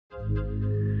Welcome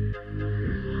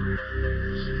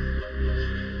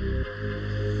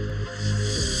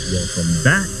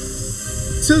back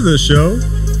to the show.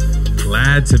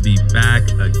 Glad to be back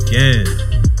again.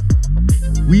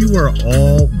 We were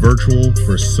all virtual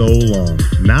for so long.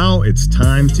 Now it's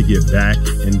time to get back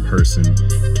in person.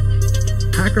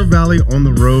 Hacker Valley on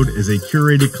the Road is a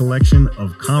curated collection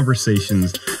of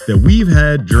conversations that we've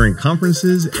had during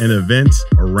conferences and events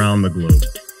around the globe.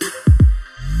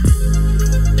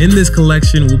 In this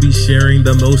collection, we'll be sharing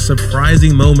the most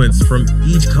surprising moments from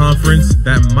each conference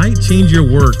that might change your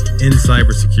work in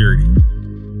cybersecurity.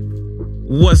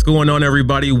 What's going on,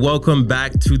 everybody? Welcome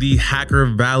back to the Hacker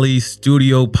Valley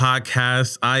Studio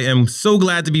podcast. I am so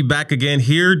glad to be back again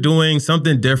here doing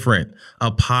something different, a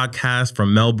podcast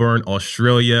from Melbourne,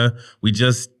 Australia. We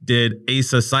just did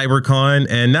ASA Cybercon,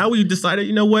 and now we decided,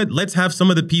 you know what? Let's have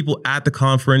some of the people at the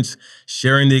conference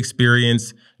sharing the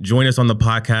experience join us on the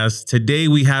podcast. Today,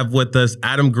 we have with us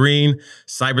Adam Green,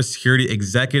 Cybersecurity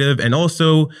Executive, and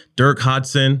also Dirk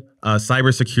Hodgson,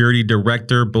 Cybersecurity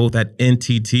Director, both at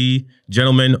NTT.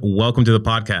 Gentlemen, welcome to the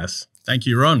podcast. Thank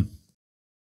you, Ron.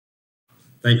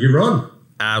 Thank you, Ron.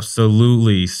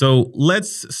 Absolutely. So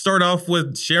let's start off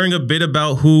with sharing a bit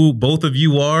about who both of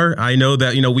you are. I know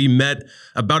that, we met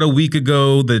about a week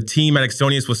ago. The team at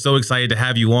Exonius was so excited to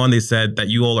have you on. They said that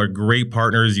you all are great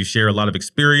partners. You share a lot of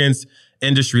experience,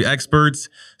 industry experts.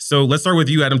 So let's start with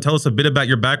you, Adam. Tell us a bit about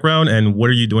your background and what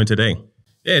are you doing today?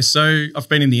 Yeah, so I've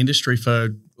been in the industry for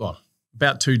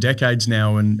about 2 decades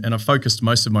now, and I've focused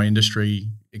most of my industry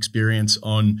experience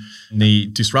on the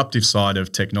disruptive side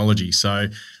of technology. So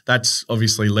that's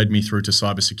obviously led me through to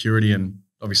cybersecurity, and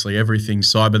obviously everything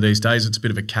cyber these days. It's a bit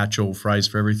of a catch-all phrase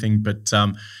for everything. But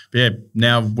yeah,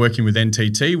 now working with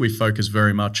NTT, we focus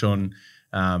very much on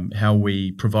how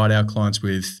we provide our clients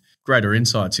with greater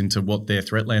insights into what their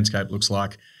threat landscape looks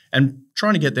like, and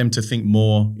trying to get them to think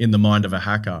more in the mind of a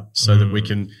hacker, so that we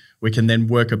can then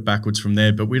work it backwards from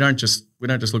there. But we don't just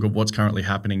look at what's currently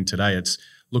happening today. It's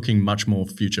looking much more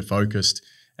future focused,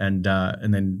 and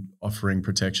then offering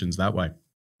protections that way.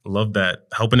 Love that.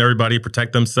 Helping everybody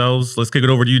protect themselves. Let's kick it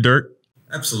over to you, Dirk.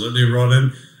 Absolutely, Ron.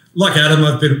 And like Adam,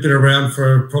 I've been around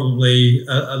for probably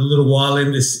a little while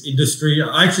in this industry.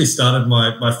 I actually started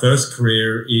my first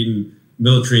career in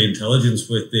military intelligence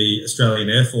with the Australian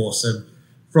Air Force. And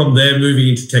from there, moving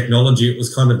into technology, it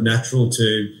was kind of natural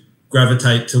to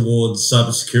gravitate towards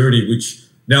cybersecurity, which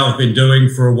now I've been doing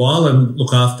for a while, and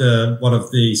look after one of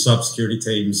the cybersecurity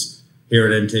teams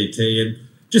here at NTT. And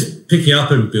just picking up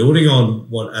and building on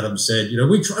what Adam said,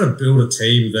 we try to build a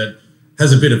team that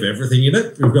has a bit of everything in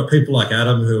it. We've got people like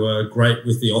Adam who are great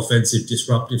with the offensive,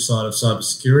 disruptive side of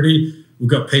cybersecurity. We've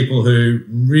got people who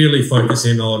really focus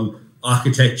in on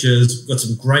architectures. We've got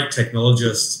some great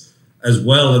technologists as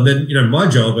well. And then, my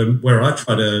job and where I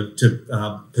try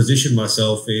to position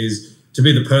myself is to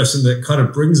be the person that kind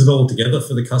of brings it all together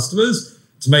for the customers,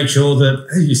 to make sure that,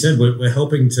 as you said, we're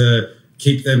helping to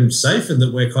keep them safe, and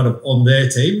that we're kind of on their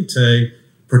team to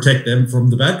protect them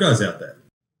from the bad guys out there.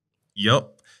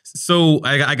 Yep. So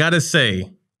I got to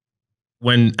say,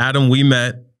 when Adam, we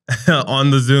met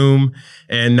on the Zoom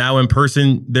and now in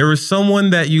person, there was someone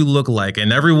that you look like,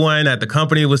 and everyone at the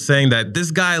company was saying that this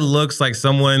guy looks like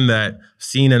someone that I've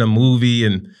seen in a movie,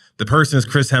 and the person is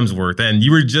Chris Hemsworth. And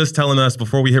you were just telling us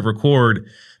before we hit record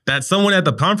that someone at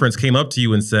the conference came up to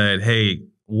you and said, "Hey,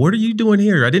 what are you doing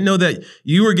here? I didn't know that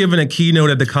you were giving a keynote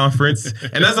at the conference."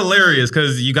 And that's hilarious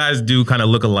because you guys do kind of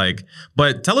look alike.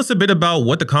 But tell us a bit about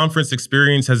what the conference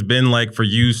experience has been like for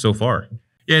you so far.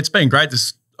 Yeah, it's been great.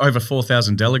 There's over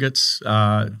 4,000 delegates.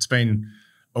 It's been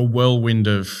a whirlwind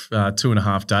of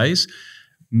 2.5 days.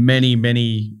 Many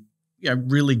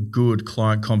really good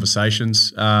client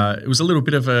conversations. It was a little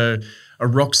bit of a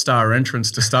rock star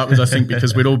entrance to start with, I think,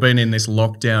 because we'd all been in this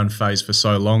lockdown phase for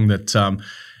so long that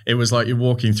it was like you're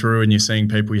walking through and you're seeing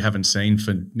people you haven't seen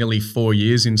for nearly 4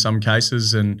 years in some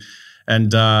cases, and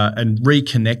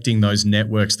reconnecting those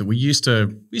networks that we used to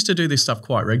do this stuff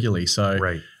quite regularly. So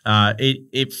right.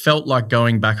 It felt like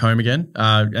going back home again.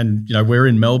 And we're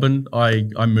in Melbourne.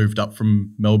 I moved up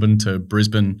from Melbourne to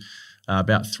Brisbane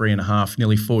about 3.5,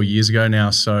 nearly 4 years ago now.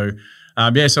 So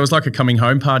so it was like a coming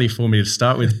home party for me to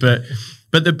start with.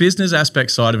 But the business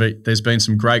aspect side of it, there's been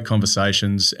some great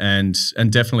conversations and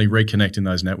definitely reconnecting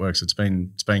those networks. It's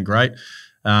been great.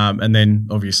 And then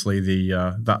obviously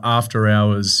the after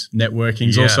hours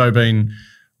networking's also been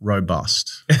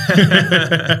robust.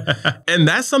 And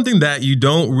that's something that you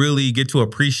don't really get to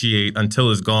appreciate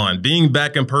until it's gone. Being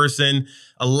back in person,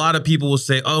 a lot of people will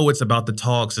say, oh, it's about the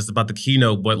talks, it's about the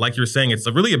keynote. But like you're saying, it's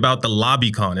really about the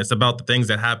LobbyCon. It's about the things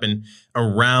that happen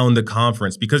around the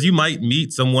conference, because you might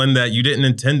meet someone that you didn't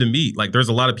intend to meet. Like there's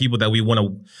a lot of people that we want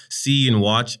to see and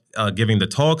watch giving the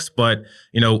talks. But,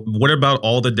 what about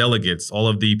all the delegates, all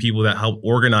of the people that help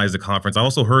organize the conference? I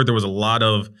also heard there was a lot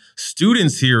of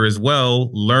students here as well,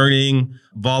 learning,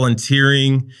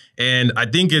 volunteering. And I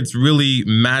think it's really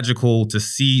magical to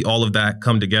see all of that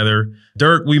come together.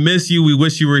 Dirk, we miss you. We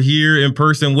wish you were here in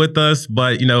person with us,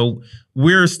 but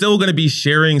we're still going to be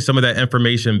sharing some of that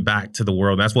information back to the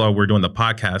world. That's why we're doing the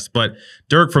podcast. But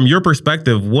Dirk, from your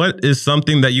perspective, what is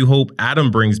something that you hope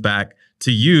Adam brings back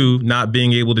to you not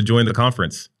being able to join the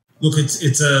conference? Look,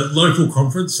 it's a local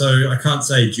conference, so I can't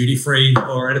say duty free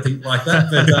or anything like that.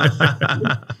 But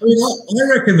I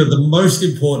reckon that the most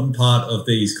important part of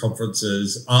these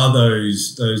conferences are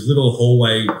those little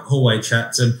hallway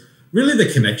chats and really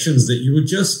the connections that you would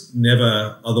just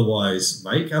never otherwise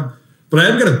make. But I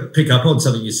am going to pick up on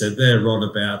something you said there, Ron,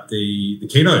 about the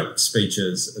keynote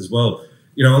speeches as well.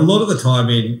 A lot of the time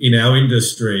in our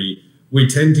industry, we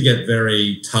tend to get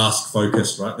very task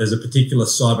focused, right? There's a particular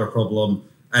cyber problem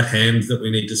at hand that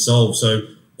we need to solve. So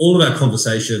all of our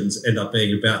conversations end up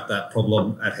being about that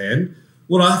problem at hand.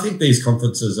 What I think these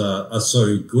conferences are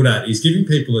so good at is giving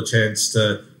people a chance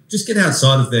to just get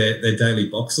outside of their daily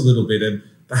box a little bit and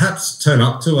perhaps turn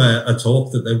up to a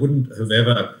talk that they wouldn't have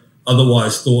ever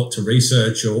otherwise thought to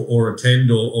research or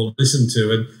attend or listen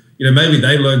to. And, maybe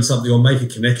they learn something or make a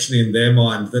connection in their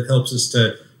mind that helps us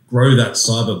to grow that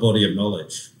cyber body of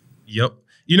knowledge. Yep.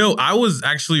 I was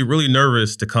actually really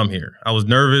nervous to come here. I was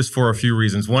nervous for a few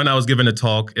reasons. One, I was given a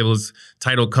talk. It was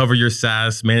titled Cover Your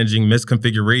SaaS, Managing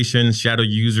Misconfiguration, Shadow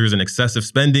Users, and Excessive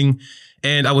Spending.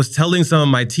 And I was telling some of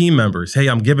my team members, hey,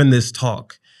 I'm giving this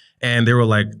talk. And they were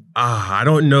like, I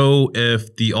don't know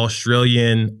if the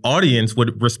Australian audience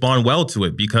would respond well to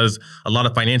it, because a lot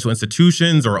of financial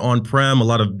institutions are on-prem. A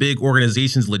lot of big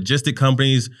organizations, logistic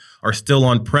companies are still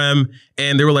on-prem.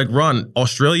 And they were like, Ron,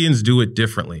 Australians do it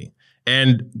differently.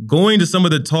 And going to some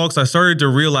of the talks, I started to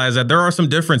realize that there are some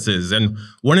differences. And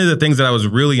one of the things that I was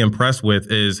really impressed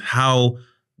with is how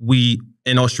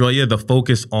in Australia, the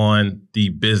focus on the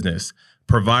business,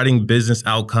 providing business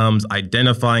outcomes,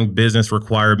 identifying business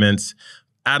requirements.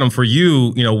 Adam, for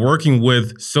you, working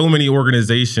with so many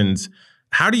organizations,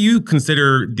 how do you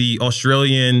consider the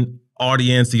Australian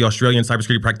audience, the Australian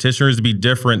cybersecurity practitioners to be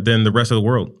different than the rest of the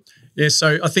world? Yeah,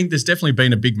 so I think there's definitely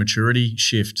been a big maturity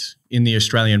shift in the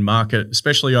Australian market,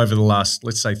 especially over the last,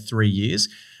 let's say, 3 years.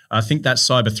 I think that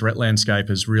cyber threat landscape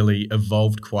has really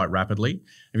evolved quite rapidly.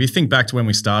 If you think back to when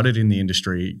we started in the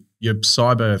industry, your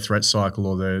cyber threat cycle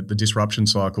or the disruption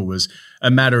cycle was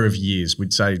a matter of years.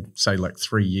 We'd say like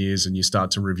 3 years, and you start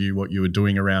to review what you were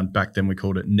doing around, back then we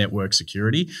called it network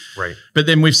security. Right. But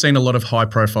then we've seen a lot of high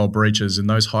profile breaches, and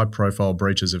those high profile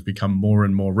breaches have become more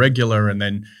and more regular, and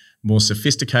then more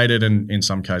sophisticated, and in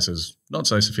some cases not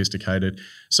so sophisticated.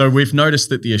 So we've noticed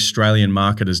that the Australian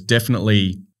market has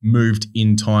definitely moved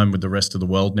in time with the rest of the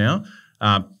world now.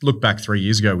 Look back 3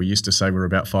 years ago, we used to say we're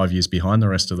about 5 years behind the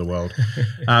rest of the world.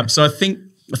 So I think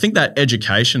that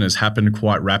education has happened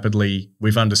quite rapidly.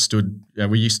 We've understood,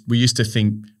 we used to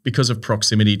think because of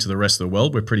proximity to the rest of the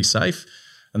world, we're pretty safe.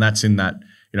 And that's in that,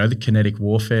 the kinetic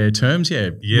warfare terms.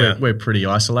 We're pretty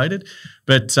isolated.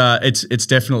 But it's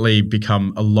definitely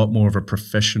become a lot more of a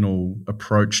professional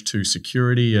approach to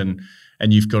security, and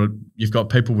you've got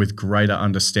people with greater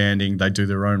understanding. They do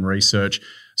their own research.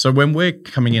 So when we're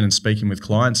coming in and speaking with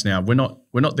clients now, we're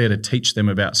not there to teach them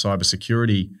about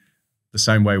cybersecurity the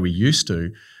same way we used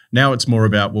to. Now it's more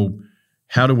about, well,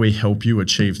 how do we help you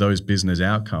achieve those business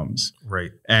outcomes?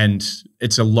 Right. And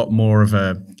it's a lot more of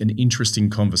an interesting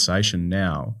conversation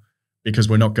now, because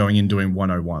we're not going in doing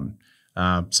 101.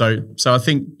 So I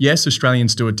think, yes,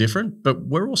 Australians do it different, but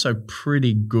we're also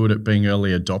pretty good at being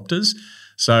early adopters.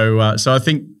 So I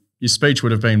think your speech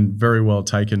would have been very well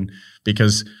taken,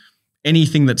 because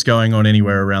anything that's going on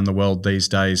anywhere around the world these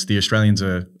days, the Australians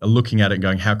are looking at it and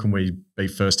going, how can we be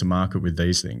first to market with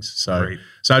these things? So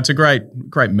it's a great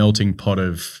melting pot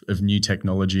of new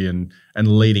technology and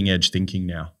leading edge thinking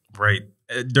now. Right.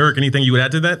 Dirk, anything you would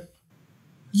add to that?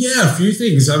 Yeah, a few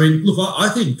things. I mean, look, I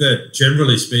think that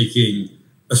generally speaking,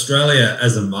 Australia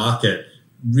as a market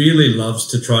really loves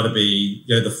to try to be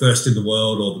the first in the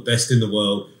world or the best in the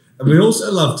world. And we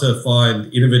also love to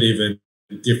find innovative and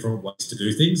different ways to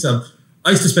do things. I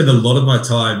used to spend a lot of my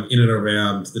time in and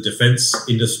around the defence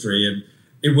industry, and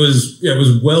it was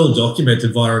well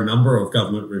documented via a number of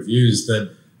government reviews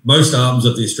that most arms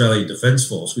of the Australian Defence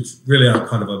Force, which really are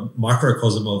kind of a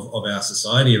microcosm of our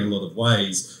society in a lot of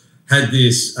ways, had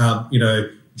this,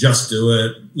 just do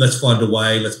it, let's find a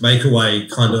way, let's make a way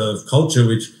kind of culture,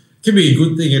 which can be a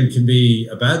good thing and can be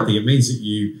a bad thing. It means that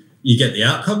you get the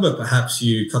outcome, but perhaps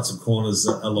you cut some corners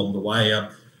along the way.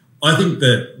 I think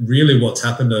that really what's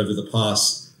happened over the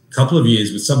past couple of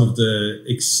years with some of the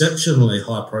exceptionally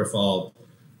high-profile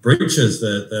breaches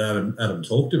that Adam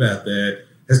talked about there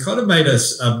has kind of made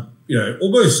us,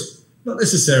 almost not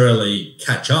necessarily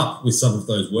catch up with some of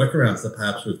those workarounds that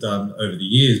perhaps we've done over the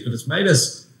years, but it's made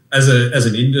us as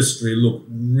an industry look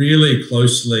really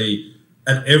closely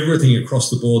at everything across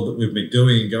the board that we've been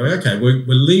doing and going, okay, we're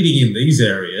leading in these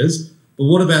areas, but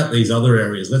what about these other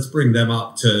areas? Let's bring them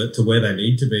up to where they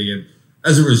need to be. And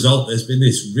as a result, there's been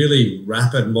this really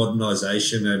rapid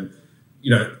modernisation, and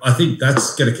I think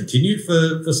that's going to continue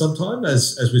for some time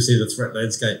as we see the threat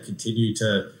landscape continue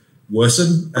to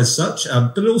worsen as such.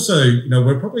 But also,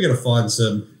 we're probably going to find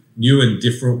some new and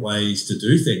different ways to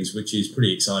do things, which is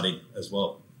pretty exciting as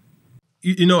well.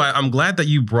 I'm glad that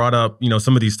you brought up,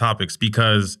 some of these topics,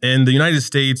 because in the United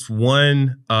States,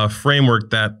 one framework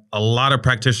that a lot of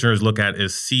practitioners look at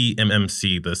is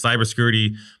CMMC, the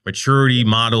Cybersecurity Maturity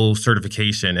Model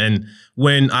Certification. And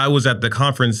when I was at the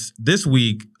conference this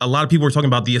week, a lot of people were talking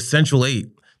about the essential 8,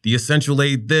 the essential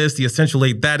 8 this, the essential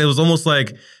 8 that. It was almost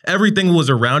like everything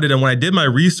was around it. And when I did my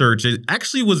research, it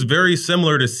actually was very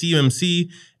similar to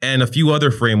CMMC and a few other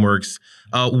frameworks.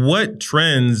 What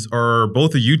trends are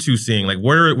both of you two seeing? Like,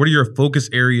 what are your focus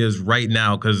areas right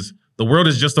now? Because the world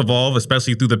has just evolved,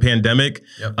 especially through the pandemic.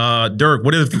 Yep. Dirk,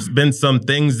 what have been some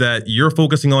things that you're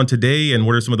focusing on today, and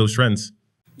what are some of those trends?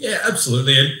 Yeah,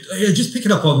 absolutely. And just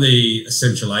picking up on the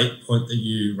Essential 8 point that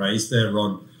you raised there,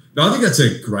 Ron, I think that's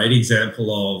a great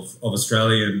example of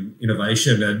Australian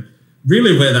innovation. And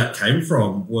really where that came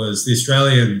from was the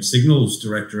Australian Signals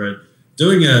Directorate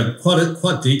doing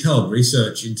quite detailed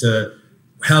research into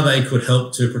how they could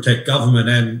help to protect government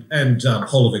and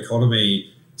whole of economy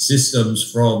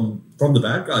systems from the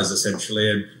bad guys, essentially.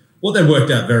 And what they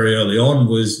worked out very early on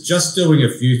was just doing a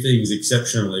few things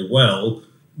exceptionally well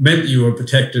meant you were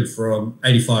protected from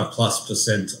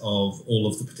 85+% of all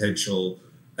of the potential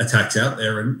attacks out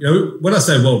there. And, when I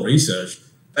say well-researched,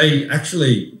 they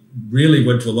actually really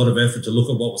went to a lot of effort to look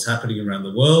at what was happening around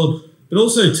the world, but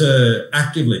also to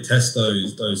actively test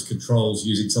those controls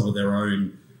using some of their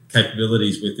own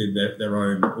capabilities within their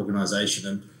own organisation.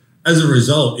 And as a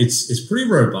result, it's pretty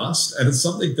robust, and it's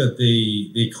something that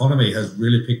the economy has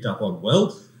really picked up on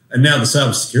well. And now the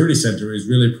Cybersecurity Centre is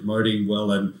really promoting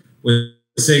well, and we're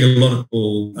seeing a lot of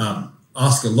people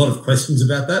ask a lot of questions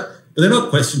about that, but they're not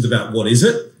questions about what is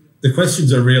it. The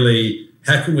questions are really,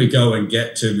 how can we go and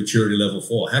get to maturity level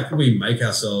 4? How can we make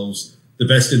ourselves the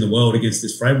best in the world against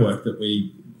this framework that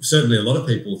we certainly a lot of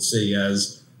people see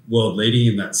as world leading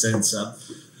in that sense?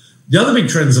 The other big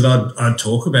trends that I'd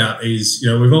talk about is,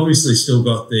 we've obviously still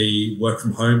got the work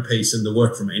from home piece and the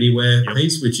work from anywhere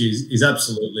piece, which is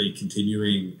absolutely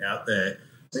continuing out there.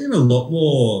 Seeing a lot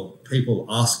more people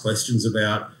ask questions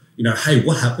about, hey,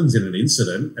 what happens in an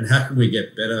incident and how can we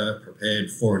get better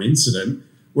prepared for an incident?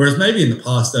 Whereas maybe in the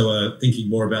past they were thinking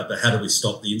more about the how do we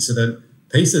stop the incident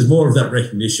piece. There's more of that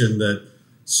recognition that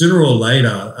sooner or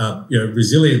later,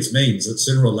 resilience means that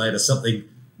sooner or later something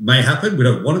may happen. We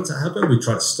don't want it to happen. We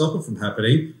try to stop it from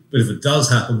happening. But if it does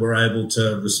happen, we're able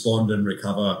to respond and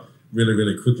recover really,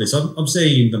 really quickly. So I'm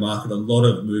seeing in the market a lot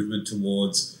of movement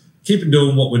towards keeping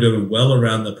doing what we're doing well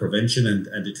around the prevention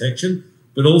and detection,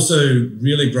 but also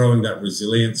really growing that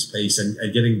resilience piece and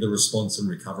getting the response and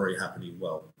recovery happening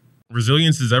well.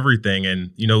 Resilience is everything.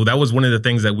 And, that was one of the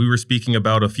things that we were speaking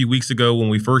about a few weeks ago when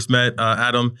we first met,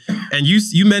 Adam. And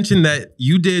you mentioned that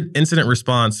you did incident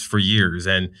response for years,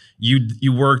 and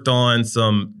you worked on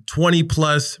some 20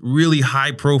 plus really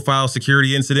high profile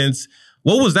security incidents.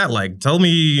 What was that like? Tell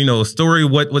me, a story,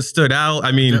 what stood out.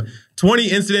 I mean, 20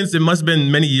 incidents, it must have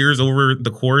been many years over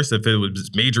the course if it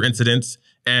was major incidents.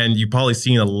 And you've probably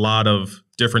seen a lot of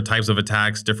different types of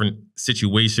attacks, different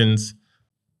situations.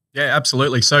 Yeah,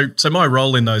 absolutely. So my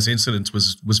role in those incidents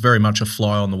was very much a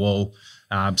fly on the wall.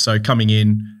 So coming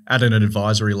in at an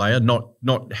advisory layer,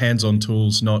 not hands-on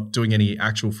tools, not doing any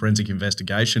actual forensic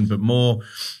investigation, but more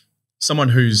someone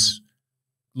who's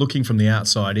looking from the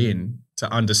outside in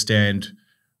to understand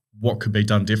what could be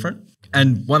done different.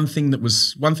 And one thing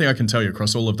I can tell you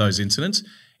across all of those incidents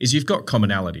is you've got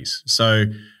commonalities. So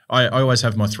I always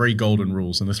have my 3 golden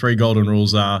rules, and the 3 golden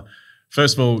rules are,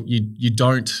 first of all, you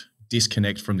don't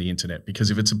disconnect from the internet, because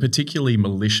if it's a particularly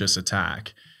malicious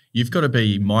attack, you've got to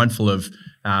be mindful of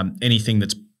anything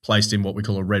that's placed in what we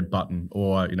call a red button,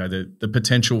 or the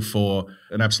potential for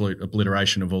an absolute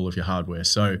obliteration of all of your hardware,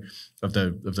 so of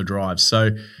the drives.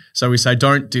 So we say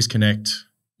don't disconnect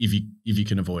if you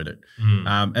can avoid it.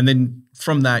 And then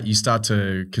from that you start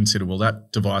to consider, well,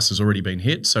 that device has already been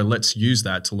hit, so let's use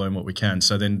that to learn what we can.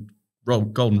 So then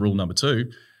golden rule number 2,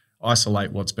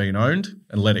 isolate what's been owned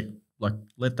and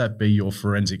let that be your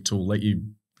forensic tool. Let you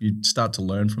start to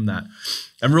learn from that.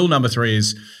 And rule number 3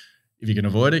 is, if you can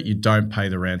avoid it, you don't pay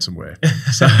the ransomware.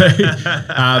 So,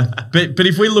 but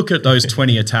if we look at those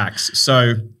 20 attacks,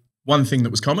 so one thing that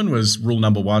was common was rule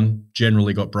number 1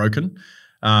 generally got broken.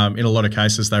 In a lot of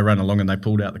cases, they ran along and they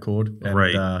pulled out the cord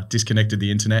and disconnected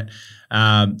the internet.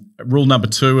 Rule number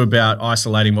 2 about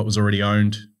isolating what was already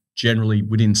owned, generally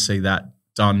we didn't see that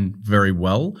done very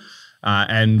well.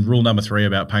 And rule number 3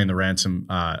 about paying the ransom,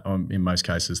 in most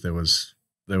cases there was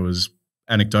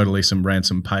anecdotally some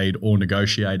ransom paid or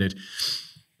negotiated.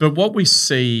 But what we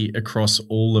see across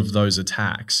all of those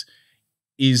attacks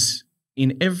is,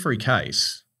 in every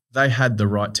case, they had the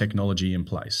right technology in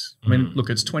place. I mean, look,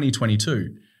 it's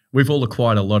 2022. We've all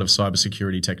acquired a lot of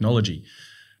cybersecurity technology.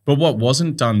 But what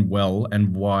wasn't done well,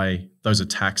 and why those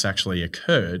attacks actually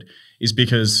occurred, is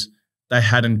because they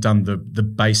hadn't done the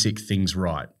basic things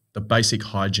right, the basic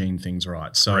hygiene things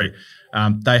right. So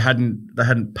they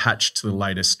hadn't patched to the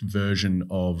latest version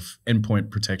of endpoint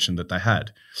protection that they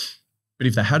had. But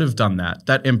if they had have done that,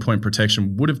 that endpoint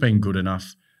protection would have been good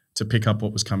enough to pick up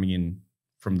what was coming in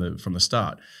from the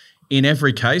start. In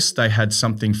every case, they had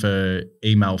something for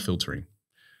email filtering,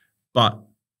 but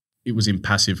it was in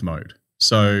passive mode.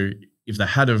 So if they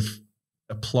had have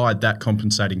applied that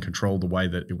compensating control the way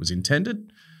that it was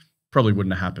intended, probably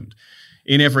wouldn't have happened.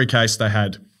 In every case, they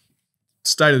had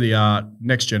state-of-the-art,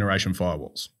 next-generation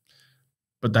firewalls,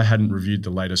 but they hadn't reviewed the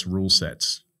latest rule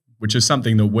sets, which is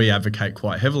something that we advocate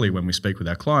quite heavily when we speak with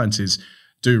our clients, is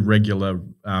do regular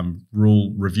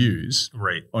rule reviews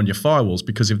on your firewalls,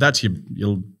 because if that's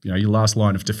your last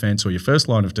line of defense or your first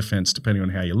line of defense, depending on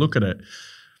how you look at it,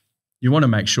 you want to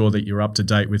make sure that you're up to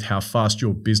date with how fast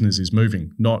your business is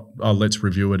moving, not, oh, let's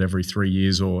review it every 3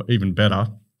 years, or even better,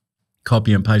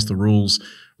 copy and paste the rules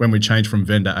when we change from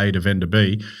vendor A to vendor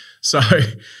B. So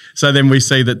then we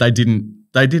see that they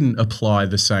didn't apply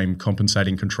the same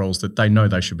compensating controls that they know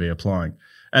they should be applying.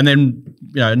 And then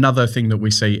another thing that we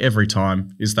see every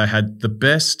time is they had the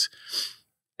best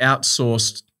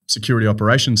outsourced security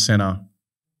operations center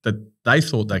that they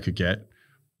thought they could get,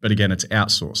 but again, it's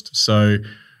outsourced. So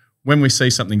when we see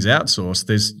something's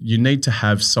outsourced, you need to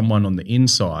have someone on the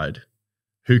inside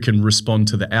who can respond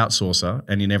to the outsourcer,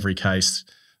 and in every case,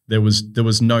 there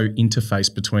was no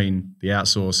interface between the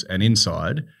outsource and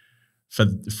inside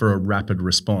for a rapid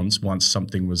response once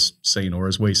something was seen, or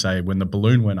as we say, when the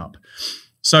balloon went up.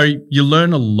 So you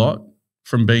learn a lot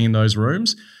from being in those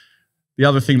rooms. The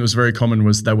other thing that was very common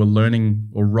was they were learning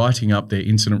or writing up their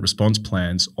incident response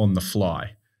plans on the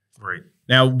fly. Right.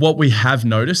 Now, what we have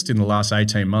noticed in the last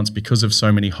 18 months, because of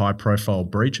so many high-profile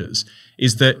breaches,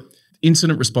 is that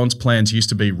incident response plans used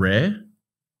to be rare,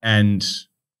 and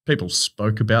people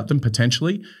spoke about them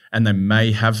potentially, and they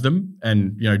may have them.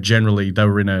 And generally they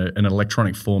were in an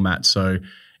electronic format. So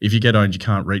if you get owned, you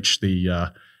can't reach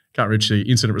the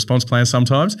incident response plan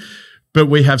sometimes. But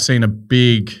we have seen a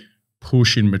big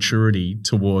push in maturity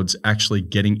towards actually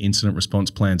getting incident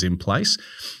response plans in place.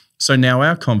 So now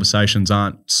our conversations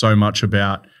aren't so much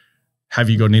about, have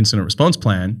you got an incident response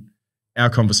plan? Our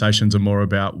conversations are more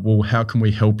about, well, how can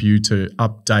we help you to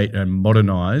update and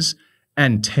modernize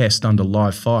and test under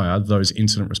live fire those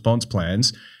incident response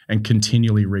plans and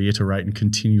continually reiterate and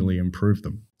continually improve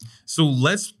them. So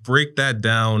let's break that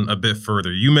down a bit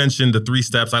further. You mentioned the 3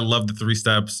 steps. I love the 3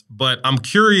 steps, but I'm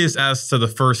curious as to the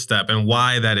first step and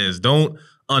why that is. Don't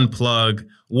unplug.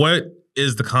 What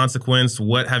is the consequence?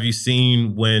 What have you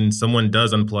seen when someone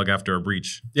does unplug after a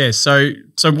breach? Yeah, so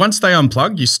once they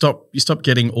unplug, you stop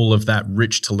getting all of that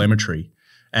rich telemetry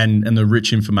and the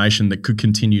rich information that could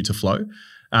continue to flow.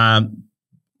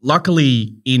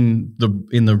 Luckily, in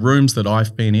the rooms that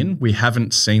I've been in, we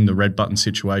haven't seen the red button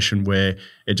situation where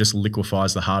it just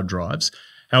liquefies the hard drives.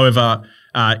 However,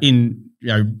 in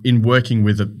working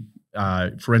with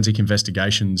forensic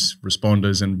investigations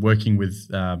responders and working with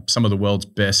some of the world's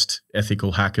best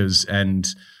ethical hackers and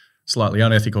slightly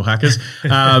unethical hackers,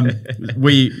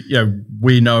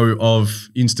 we know of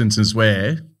instances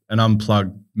where an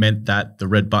unplug meant that the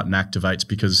red button activates,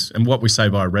 because, and what we say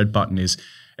by a red button is,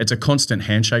 it's a constant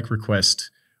handshake request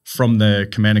from the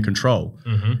command and control.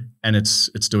 And it's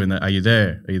doing that, are you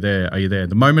there? Are you there? Are you there?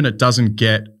 The moment it doesn't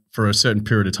get, for a certain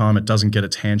period of time, it doesn't get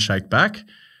its handshake back,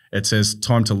 it says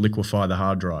time to liquefy the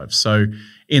hard drive. So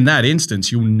in that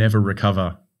instance, you'll never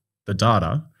recover the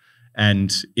data.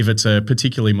 And if it's a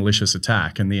particularly malicious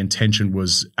attack and the intention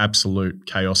was absolute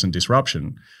chaos and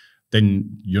disruption,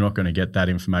 then you're not going to get that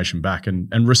information back. And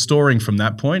restoring from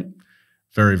that point,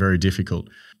 very, very difficult.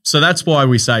 So that's why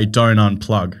we say don't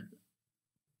unplug.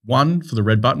 1, for the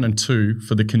red button, and 2,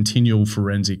 for the continual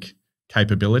forensic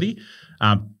capability.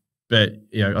 But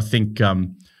I think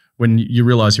when you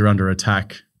realize you're under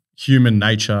attack, human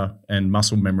nature and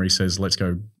muscle memory says, let's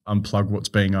go unplug what's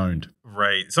being owned.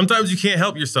 Right. Sometimes you can't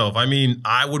help yourself. I mean,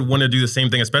 I would want to do the same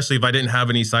thing, especially if I didn't have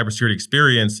any cybersecurity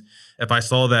experience. If I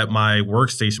saw that my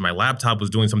workstation, my laptop was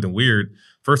doing something weird,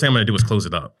 first thing I'm going to do is close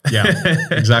it up. Yeah,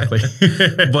 exactly.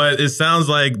 But it sounds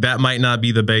like that might not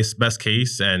be the best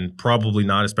case, and probably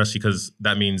not, especially because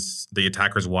that means the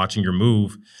attacker's watching your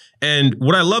move. And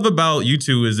what I love about you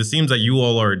two is it seems like you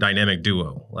all are a dynamic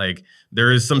duo. Like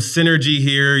there is some synergy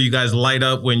here. You guys light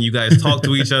up when you guys talk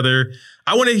to each other.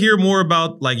 I want to hear more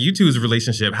about like you two's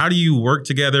relationship. How do you work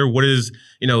together? What is,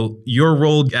 your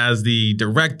role as the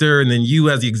director and then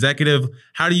you as the executive?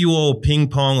 How do you all ping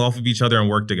pong off of each other and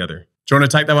work together? Do you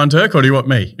want to take that one, Dirk, or do you want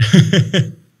me?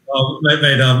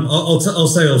 Mate, I'll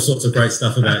say all sorts of great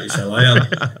stuff about you, shall I?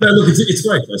 No, look, it's a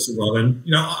great question, Rob. And,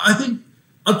 I think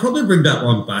I'd probably bring that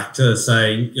one back to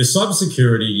saying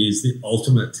cybersecurity is the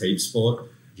ultimate team sport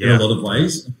in a lot of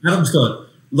ways. Adam's got a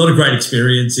lot of great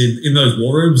experience in those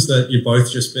war rooms that you've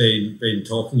both just been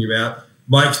talking about.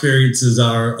 My experiences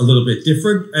are a little bit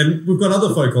different, and we've got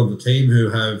other folk on the team who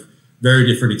have very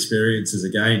different experiences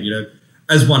again.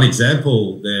 As one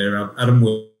example there, Adam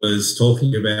was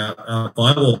talking about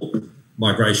firewall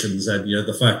migrations and,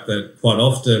 the fact that quite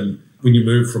often when you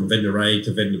move from vendor A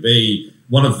to vendor B,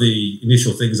 one of the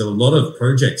initial things that a lot of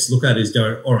projects look at is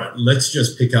go, all right, let's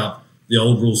just pick up the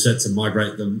old rule sets and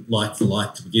migrate them like for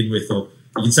like to begin with. Or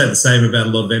you can say the same about a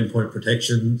lot of endpoint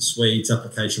protection suites,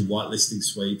 application whitelisting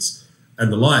suites, and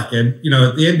the like. And,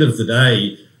 at the end of the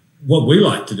day, what we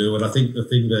like to do, and I think the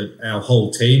thing that our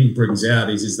whole team brings out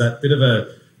is that bit of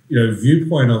a,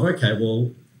 viewpoint of, okay,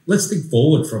 well, let's think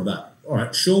forward from that. All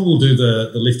right, sure, we'll do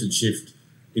the lift and shift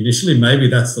initially. Maybe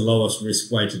that's the lowest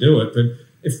risk way to do it. But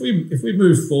if we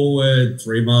move forward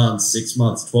 3 months, 6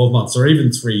 months, 12 months, or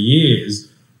even 3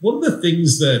 years, what are the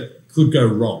things that could go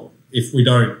wrong if we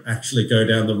don't actually go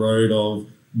down the road of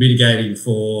mitigating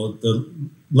for the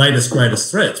latest, greatest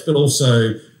threats, but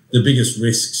also the biggest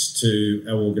risks to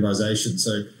our organization?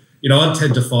 So, I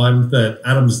tend to find that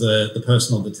Adam's the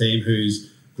person on the team who's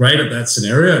great at that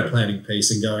scenario planning piece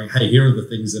and going, hey, here are the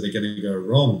things that are going to go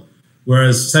wrong.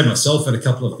 Whereas, say, myself and a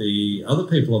couple of the other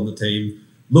people on the team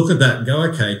look at that and go,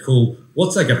 okay, cool.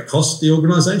 What's that going to cost the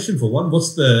organization for one?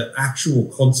 What's the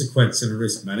actual consequence in a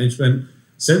risk management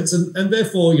sense? And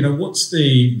therefore, what's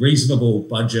the reasonable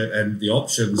budget and the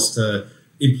options to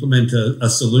implement a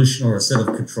solution or a set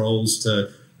of controls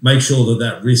to make sure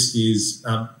that risk is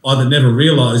either never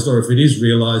realized, or if it is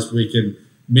realized, we can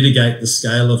mitigate the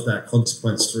scale of that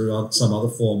consequence through some other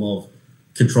form of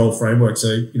control framework.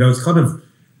 So, it's kind of,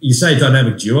 you say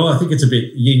dynamic duo, I think it's a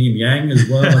bit yin and yang as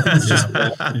well. I think it's just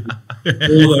about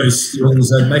all those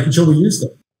skills and making sure we use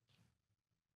them.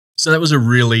 So that was a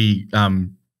really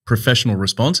professional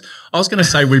response. I was going to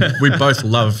say we both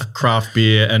love craft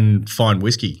beer and fine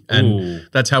whiskey, and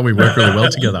that's how we work really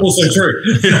well together. Also true.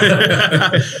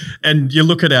 And you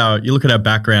look at our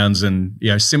backgrounds and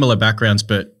similar backgrounds,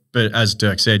 but as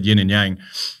Dirk said, yin and yang.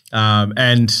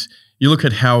 And you look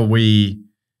at how we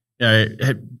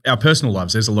our personal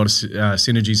lives. There's a lot of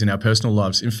synergies in our personal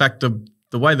lives. In fact,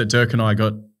 the way that Dirk and I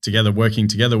got together, working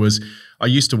together, was I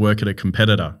used to work at a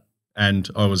competitor. And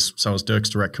I was Dirk's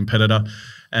direct competitor,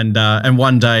 and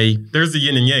one day there's the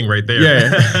yin and yang right there.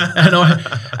 Yeah,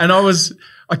 and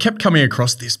I kept coming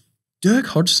across this Dirk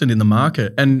Hodgson in the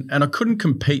market, and I couldn't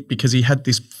compete because he had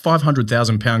this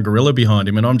 500,000 pound gorilla behind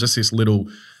him, and I'm just this little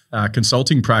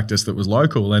consulting practice that was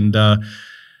local, and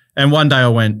one day I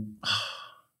went,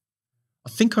 I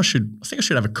think I should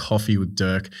have a coffee with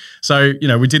Dirk. So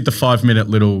we did the 5-minute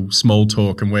little small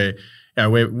talk, and we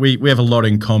have a lot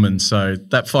in common, so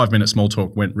that 5-minute small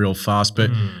talk went real fast.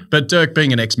 But Dirk,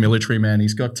 being an ex-military man,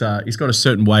 he's got a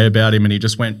certain way about him, and he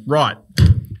just went, right,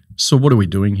 so what are we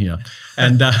doing here?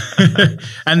 And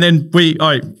and then we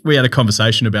had a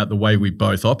conversation about the way we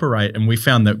both operate, and we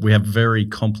found that we have very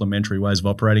complementary ways of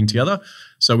operating together.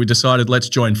 So we decided, let's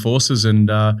join forces,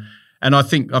 and I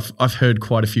think I've heard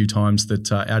quite a few times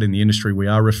that out in the industry we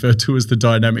are referred to as the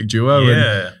dynamic duo,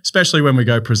 and especially when we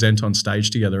go present on stage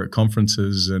together at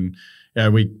conferences, and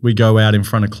we go out in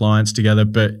front of clients together.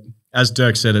 But as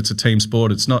Dirk said, it's a team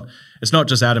sport. It's not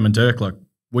just Adam and Dirk. Like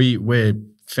we're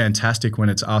fantastic when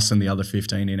it's us and the other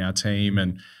 15 in our team,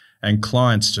 and And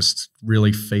clients just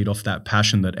really feed off that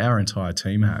passion that our entire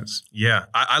team has. Yeah,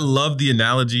 I love the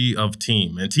analogy of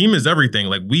team. And team is everything.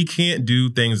 Like, we can't do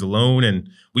things alone. And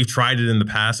we've tried it in the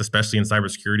past, especially in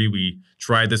cybersecurity. We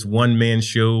tried this one-man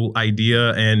show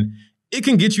idea, and it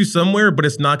can get you somewhere, but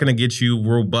it's not going to get you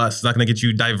robust. It's not going to get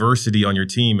you diversity on your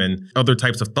team and other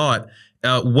types of thought.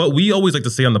 What we always like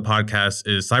to say on the podcast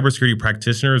is cybersecurity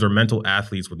practitioners are mental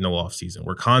athletes with no off season.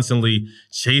 We're constantly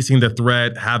chasing the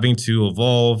threat, having to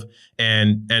evolve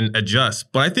and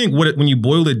adjust. But I think when you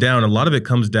boil it down, a lot of it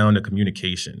comes down to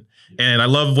communication. And I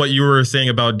love what you were saying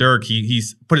about Dirk.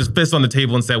 He's put his fist on the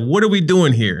table and said, what are we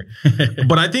doing here?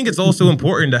 But I think it's also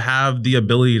important to have the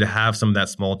ability to have some of that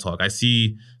small talk. I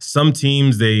see some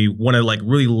teams, they want to like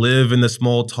really live in the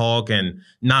small talk and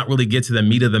not really get to the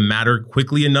meat of the matter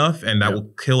quickly enough. And that will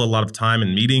kill a lot of time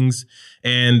in meetings.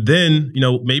 And then,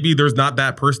 maybe there's not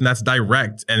that person that's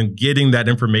direct and getting that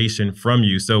information from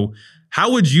you. So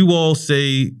how would you all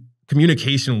say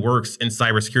communication works in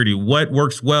cybersecurity? What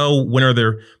works well? When are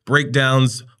there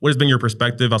breakdowns? What has been your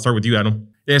perspective? I'll start with you, Adam.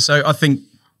 Yeah, so I think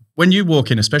when you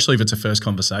walk in, especially if it's a first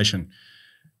conversation,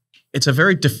 it's a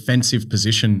very defensive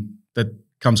position that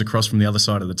comes across from the other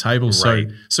side of the table. Right.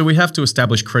 So we have to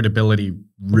establish credibility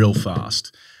real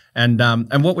fast. And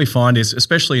what we find is,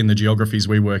 especially in the geographies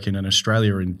we work in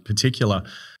Australia in particular,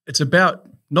 it's about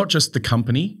not just the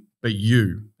company, but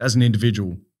you as an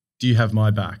individual. Do you have my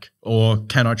back? Or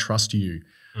can I trust you?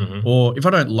 Mm-hmm. Or if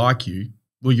I don't like you,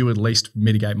 will you at least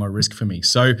mitigate my risk for me?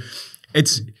 So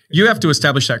you have to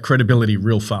establish that credibility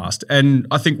real fast. And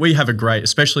I think we have a great,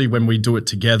 especially when we do it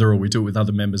together or we do it with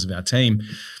other members of our team,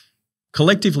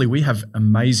 collectively we have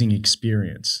amazing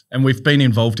experience. And we've been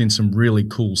involved in some really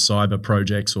cool cyber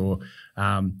projects or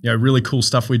really cool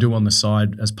stuff we do on the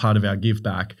side as part of our give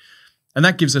back. And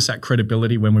that gives us that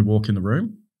credibility when we walk in the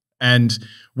room. And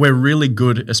we're really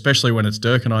good, especially when it's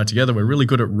Dirk and I together, we're really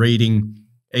good at reading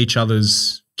each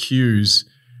other's cues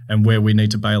and where we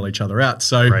need to bail each other out.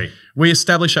 So we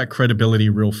establish that credibility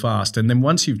real fast. And then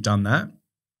once you've done that,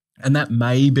 and that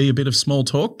may be a bit of small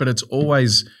talk, but it's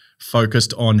always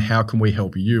focused on how can we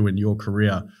help you in your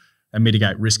career and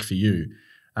mitigate risk for you.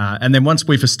 And then once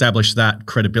we've established that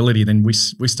credibility, then we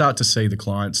start to see the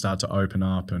client start to open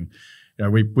up. And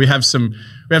we have some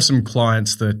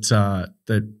clients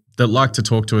that like to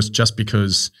talk to us just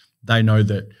because they know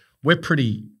that we're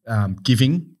pretty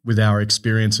giving with our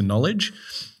experience and knowledge.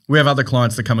 We have other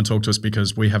clients that come and talk to us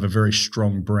because we have a very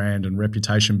strong brand and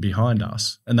reputation behind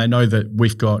us, and they know that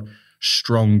we've got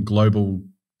strong global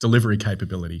delivery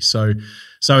capability. So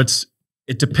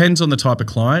it depends on the type of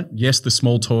client. Yes, the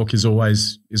small talk is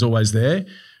always there.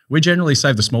 We generally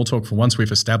save the small talk for once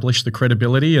we've established the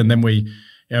credibility, and then we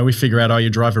figure out, you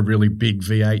drive a really big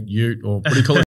V8 ute, or what do you call it?